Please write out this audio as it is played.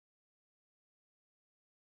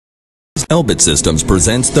Elbit Systems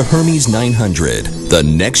presents the Hermes 900, the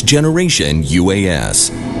next generation UAS.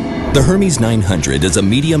 The Hermes 900 is a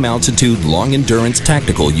medium-altitude, long-endurance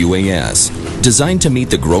tactical UAS designed to meet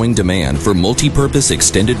the growing demand for multi-purpose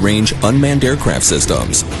extended-range unmanned aircraft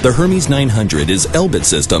systems. The Hermes 900 is Elbit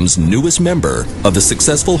Systems' newest member of the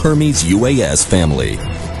successful Hermes UAS family.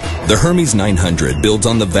 The Hermes 900 builds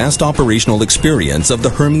on the vast operational experience of the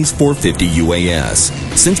Hermes 450 UAS.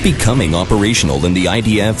 Since becoming operational in the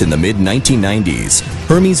IDF in the mid-1990s,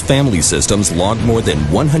 Hermes Family Systems logged more than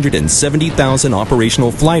 170,000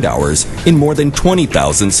 operational flight hours in more than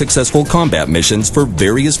 20,000 successful combat missions for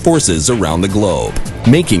various forces around the globe,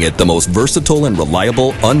 making it the most versatile and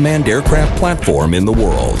reliable unmanned aircraft platform in the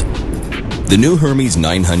world. The new Hermes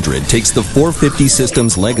 900 takes the 450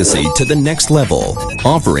 system's legacy to the next level,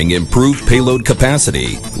 offering improved payload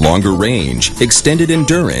capacity, longer range, extended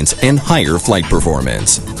endurance, and higher flight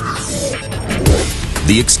performance.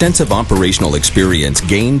 The extensive operational experience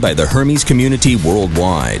gained by the Hermes community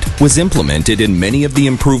worldwide was implemented in many of the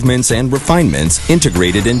improvements and refinements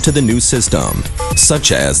integrated into the new system,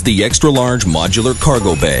 such as the extra-large modular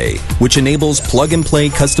cargo bay, which enables plug-and-play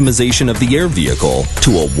customization of the air vehicle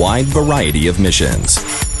to a wide variety of missions.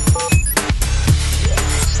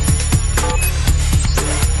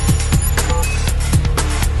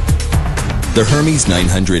 The Hermes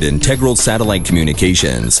 900 integral satellite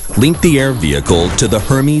communications link the air vehicle to the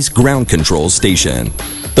Hermes ground control station.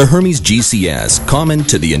 The Hermes GCS, common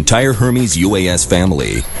to the entire Hermes UAS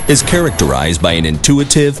family, is characterized by an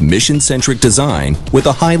intuitive, mission-centric design with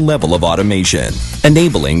a high level of automation,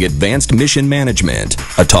 enabling advanced mission management,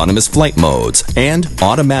 autonomous flight modes, and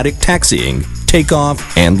automatic taxiing,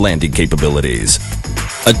 takeoff, and landing capabilities.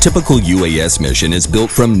 A typical UAS mission is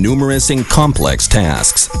built from numerous and complex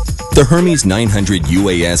tasks. The Hermes 900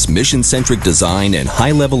 UAS mission-centric design and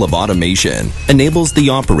high level of automation enables the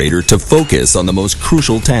operator to focus on the most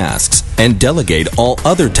crucial tasks and delegate all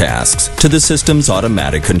other tasks to the system's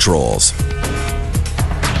automatic controls.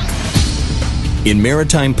 In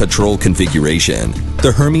maritime patrol configuration,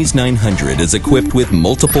 the Hermes 900 is equipped with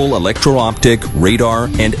multiple electro-optic, radar,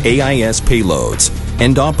 and AIS payloads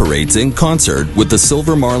and operates in concert with the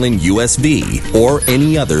Silver Marlin USV or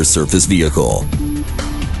any other surface vehicle.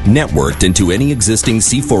 Networked into any existing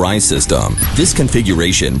C4I system, this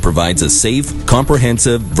configuration provides a safe,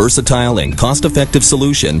 comprehensive, versatile, and cost-effective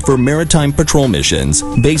solution for maritime patrol missions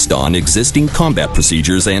based on existing combat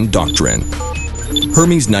procedures and doctrine.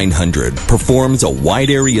 Hermes 900 performs a wide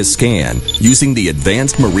area scan using the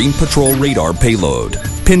advanced Marine Patrol radar payload,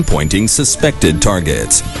 pinpointing suspected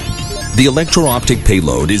targets. The electro-optic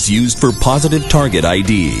payload is used for positive target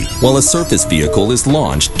ID, while a surface vehicle is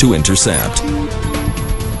launched to intercept.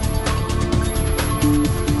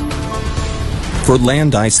 For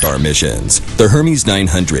land ISTAR missions, the Hermes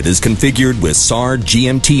 900 is configured with SAR,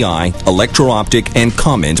 GMTI, electro-optic, and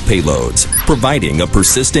comment payloads, providing a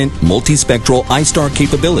persistent, multispectral ISTAR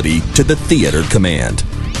capability to the theater command.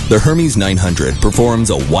 The Hermes 900 performs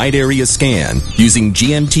a wide area scan using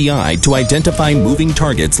GMTI to identify moving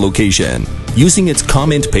targets' location. Using its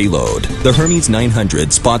comment payload, the Hermes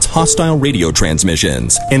 900 spots hostile radio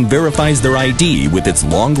transmissions and verifies their ID with its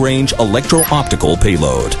long-range electro-optical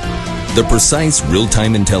payload. The precise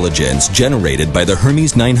real-time intelligence generated by the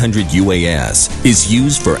Hermes 900 UAS is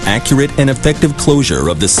used for accurate and effective closure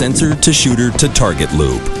of the sensor-to-shooter-to-target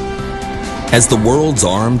loop. As the world's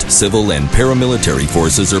armed, civil, and paramilitary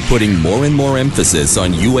forces are putting more and more emphasis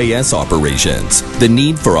on UAS operations, the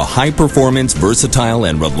need for a high-performance, versatile,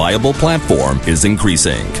 and reliable platform is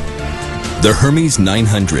increasing. The Hermes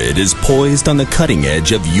 900 is poised on the cutting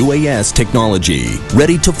edge of UAS technology,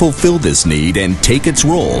 ready to fulfill this need and take its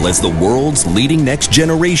role as the world's leading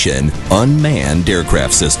next-generation unmanned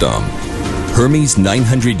aircraft system. Hermes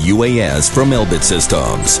 900 UAS from Elbit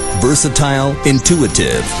Systems. Versatile,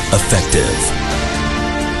 intuitive, effective.